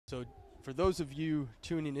So for those of you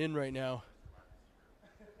tuning in right now,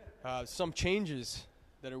 some changes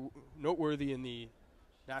that are noteworthy in the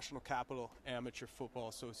National Capital Amateur Football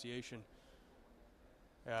Association.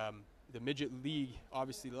 The Midget League,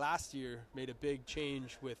 obviously last year, made a big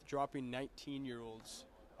change with dropping 19-year-olds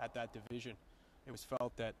at that division. It was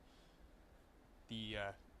felt that the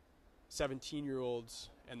 17-year-olds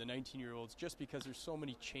and the 19-year-olds, just because there's so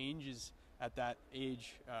many changes at that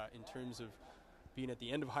age in terms of being at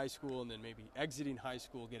the end of high school and then maybe exiting high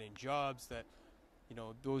school, getting jobs, that, you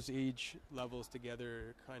know, those age levels together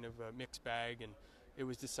are kind of a mixed bag, and it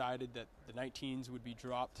was decided that the 19s would be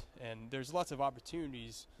dropped. And there's lots of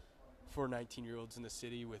opportunities for 19-year-olds in the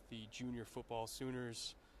city with the junior football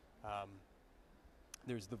Sooners.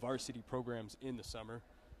 There's the varsity programs in the summer,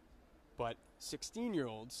 but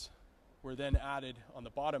 16-year-olds were then added on the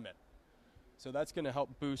bottom end. So that's going to help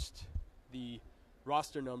boost the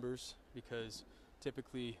roster numbers, because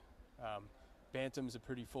typically Bantam's a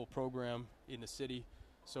pretty full program in the city.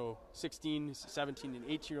 So 16, 17, and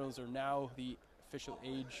 18-year-olds are now the official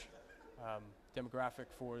age demographic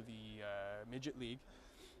for the Midget League.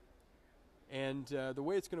 And the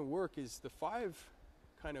way it's going to work is the 5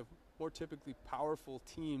 kind of more typically powerful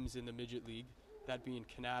teams in the Midget League, that being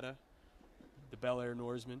Canada, the Bel Air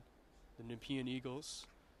Norsemen, the Nepean Eagles,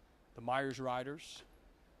 the Myers Riders,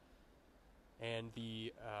 and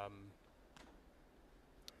the,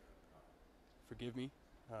 forgive me,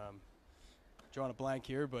 drawing a blank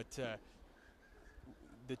here, but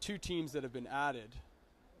the 2 teams that have been added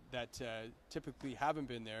that typically haven't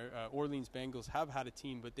been there, Orleans Bengals have had a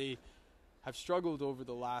team, but they have struggled over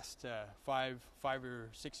the last 5 or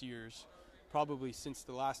 6 years, probably since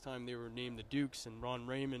the last time they were named the Dukes, and Ron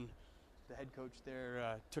Raymond, the head coach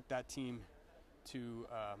there, took that team to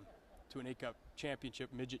an A-Cup championship,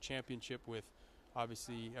 midget championship, with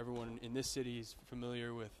obviously everyone in this city is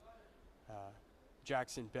familiar with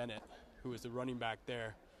Jackson Bennett, who was the running back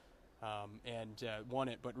there, and won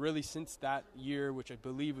it. But really since that year, which I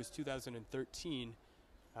believe was 2013,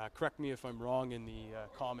 correct me if I'm wrong in the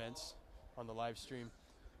comments on the live stream,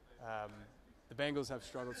 the Bengals have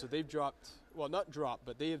struggled. So they've dropped, well, not dropped,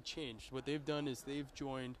 but they have changed. What they've done is they've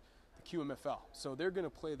joined the QMFL. So they're going to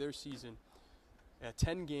play their season, a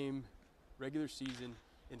 10-game regular season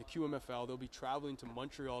in the QMFL. They'll be traveling to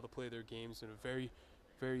Montreal to play their games in a very,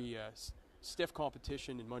 very stiff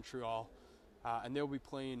competition in Montreal, and they'll be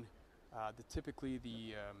playing typically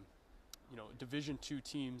the Division II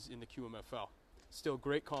teams in the QMFL. Still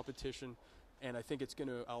great competition, and I think it's going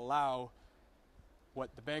to allow what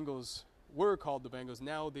the Bengals were called the Bengals.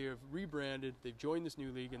 Now they have rebranded, they've joined this new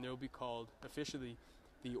league, and they'll be called officially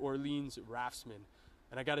the Orleans Raftsmen.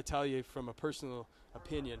 And I got to tell you, from a personal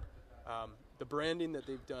opinion, the branding that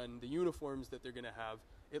they've done, the uniforms that they're going to have,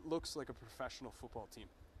 it looks like a professional football team.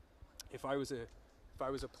 If I was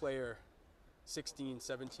a player 16,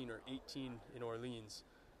 17, or 18 in Orleans,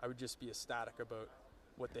 I would just be ecstatic about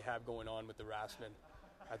what they have going on with the Raftsmen.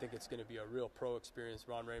 I think it's going to be a real pro experience.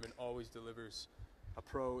 Ron Raymond always delivers a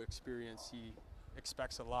pro experience. He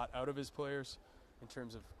expects a lot out of his players in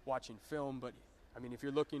terms of watching film, but I mean, if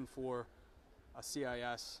you're looking for a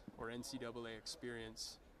CIS or NCAA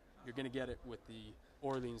experience, you're going to get it with the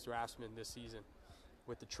Orleans Raftsmen this season,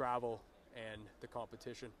 with the travel and the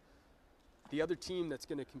competition. The other team that's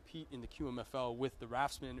going to compete in the QMFL with the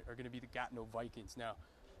Raftsmen are going to be the Gatineau Vikings. Now,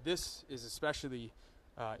 this is especially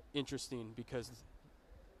interesting because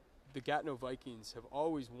the Gatineau Vikings have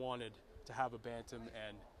always wanted to have a bantam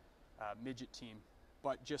and midget team,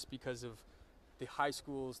 but just because of the high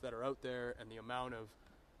schools that are out there and the amount of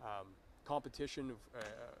competition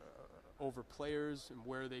over players and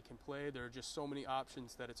where they can play, there are just so many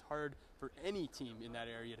options that it's hard for any team in that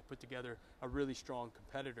area to put together a really strong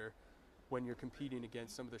competitor when you're competing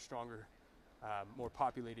against some of the stronger, more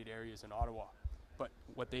populated areas in Ottawa. But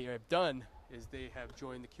what they have done is they have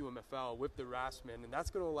joined the QMFL with the Raftsmen, and that's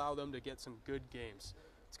going to allow them to get some good games.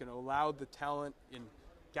 It's going to allow the talent in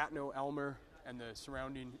Gatineau, Elmer, and the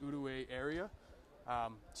surrounding Outaouais area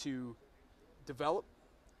to develop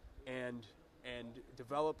and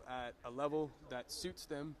develop at a level that suits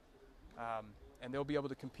them, and they'll be able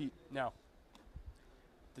to compete. Now,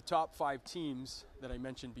 the top 5 teams that I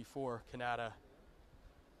mentioned before, Canada,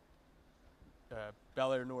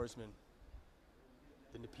 Bel Air Norsemen,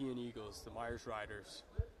 the Nepean Eagles, the Myers Riders,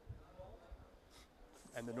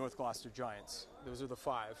 and the North Gloucester Giants. Those are the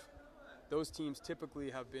 5. Those teams typically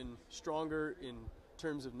have been stronger in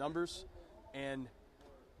terms of numbers, and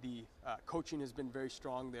the coaching has been very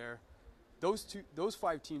strong there. Those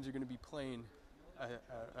 5 teams are going to be playing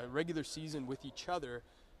a regular season with each other,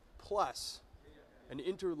 plus an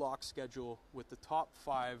interlock schedule with the top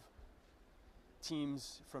 5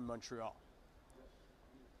 teams from Montreal.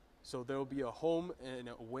 So there will be a home and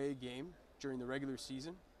away game during the regular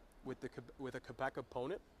season with a Quebec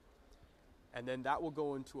opponent, and then that will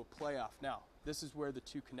go into a playoff. Now, this is where the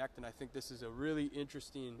two connect, and I think this is a really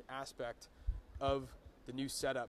interesting aspect of the new setup